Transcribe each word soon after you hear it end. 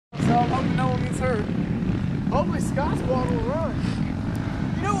so I'm hoping no one gets hurt. Hopefully Scott's quad will run.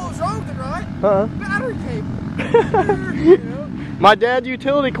 You know what was wrong with it, right? Battery cable. You know? My dad's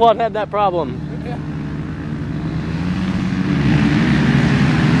utility quad had that problem. Yeah.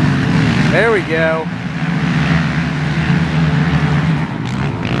 There we go.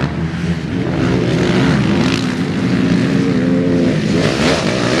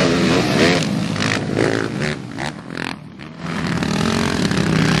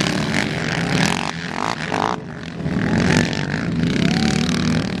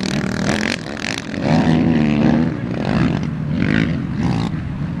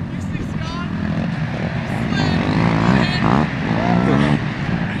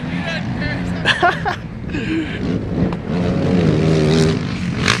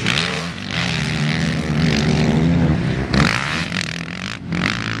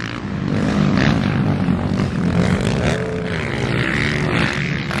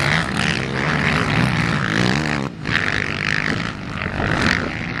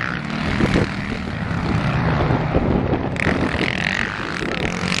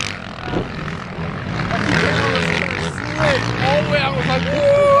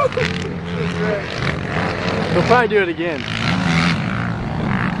 We'll probably do it again.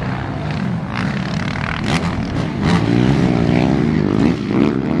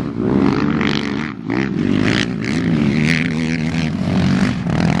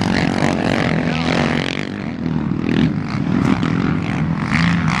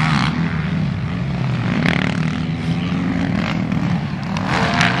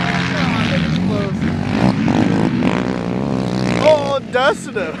 Oh,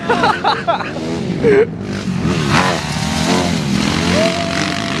 dusted him.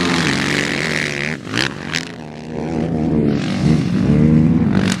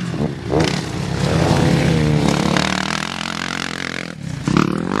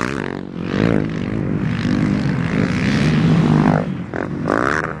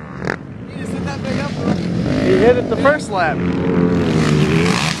 He hit it the first lap.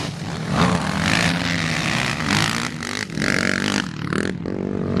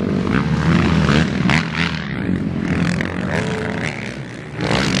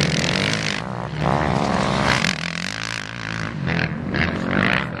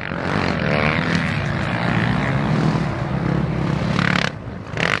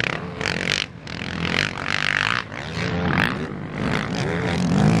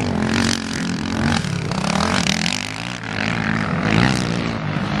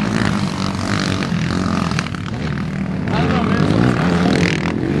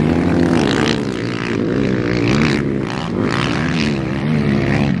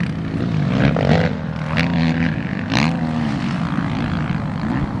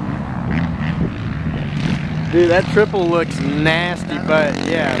 Dude, that triple looks nasty, but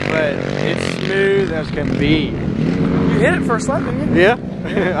yeah, but it's smooth as can be. You hit it first lap, didn't you? Yeah,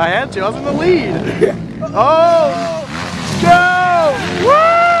 I had to. I was in the lead. Oh, go!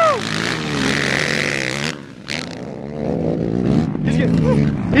 Woo!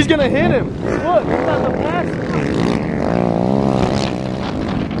 He's gonna hit him. Look, he's at the pass.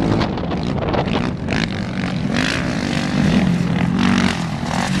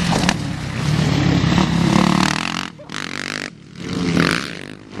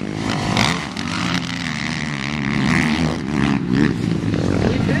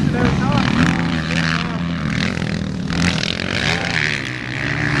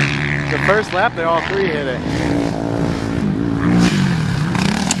 The first lap, they all three hit it.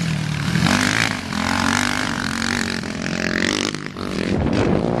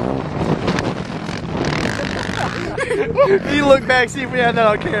 You look back, see if we had that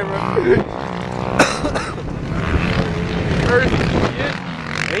on camera.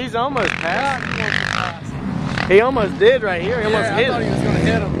 He's almost passed. He almost did right here. He almost hit him. I thought he was going to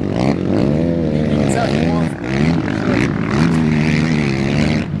hit him. You can tell he wants it.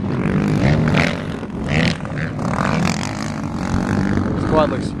 Squad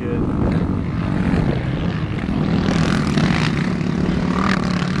looks good.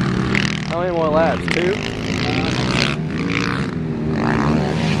 How many more laps? 2?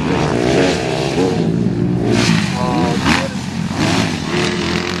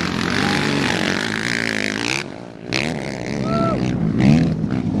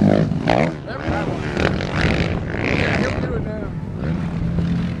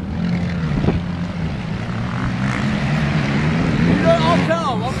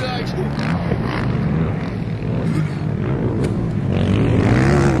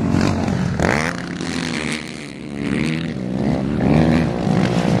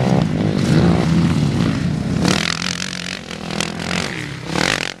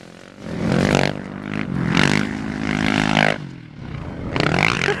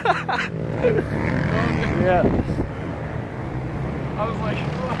 Yeah. I was like,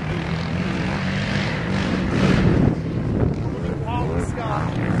 Paul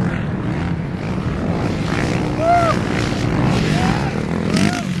Scott.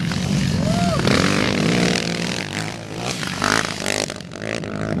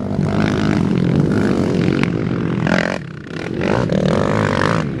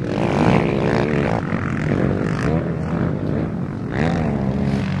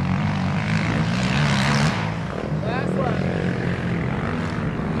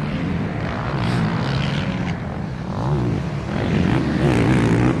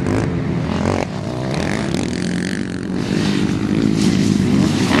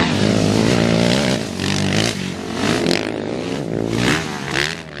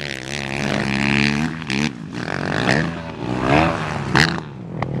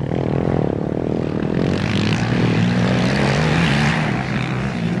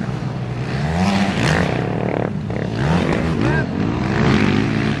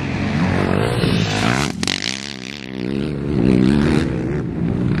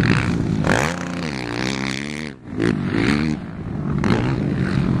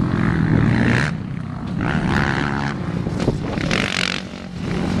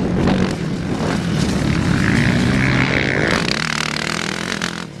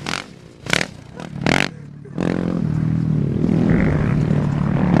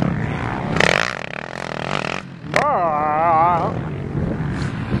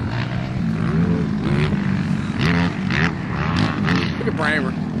 Look at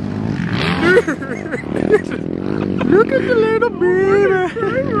Bramer. Look at the little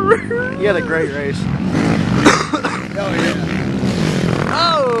baby. He had a great race. Oh yeah.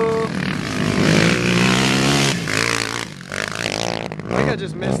 Oh! I think I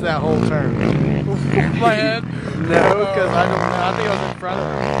just missed that whole turn. My head? No, because I don't know. I think I was in front of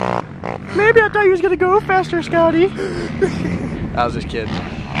him. Maybe I thought he was going to go faster, Scotty. I was just kidding.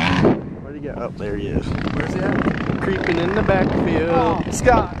 Where'd he go? Oh, there he is. Where's he at? Creeping in the backfield. Oh,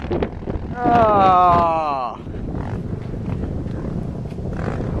 Scott. Oh.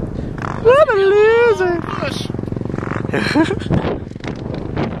 What a loser. Push.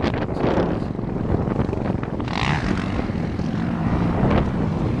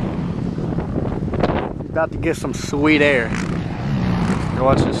 About to get some sweet air. You're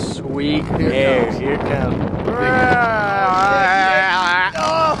watching sweet air. Here it comes.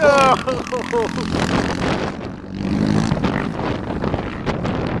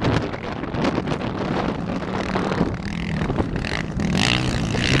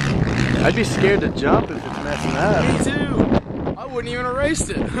 I'd be scared to jump if it's messing up. Me too. I wouldn't even have raced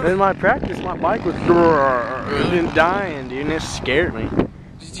it. In my practice, my bike was dying, dude, and it scared me.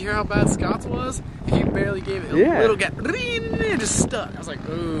 Did you hear how bad Scott's was? He barely gave it a little gap. It just stuck. I was like,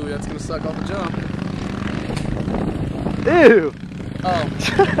 ooh, that's gonna suck off the jump. Ew. Oh,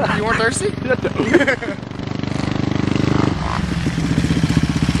 you weren't thirsty?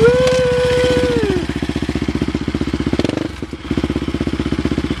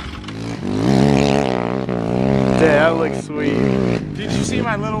 Yeah, that looks sweet. Did you see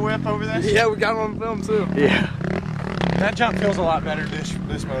my little whip over there? Yeah, we got it on film too. Yeah. That jump feels a lot better this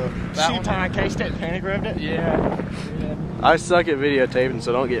mode. See the time I cased it and panic revved it? Yeah. I suck at videotaping,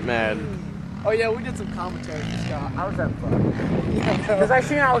 so don't get mad. Oh yeah, we did some commentary for Scott. I was having fun. Because I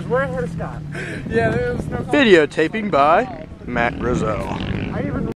seen I was wearing her Scott. Yeah, there was no Videotaping by Matt Rizzo. I even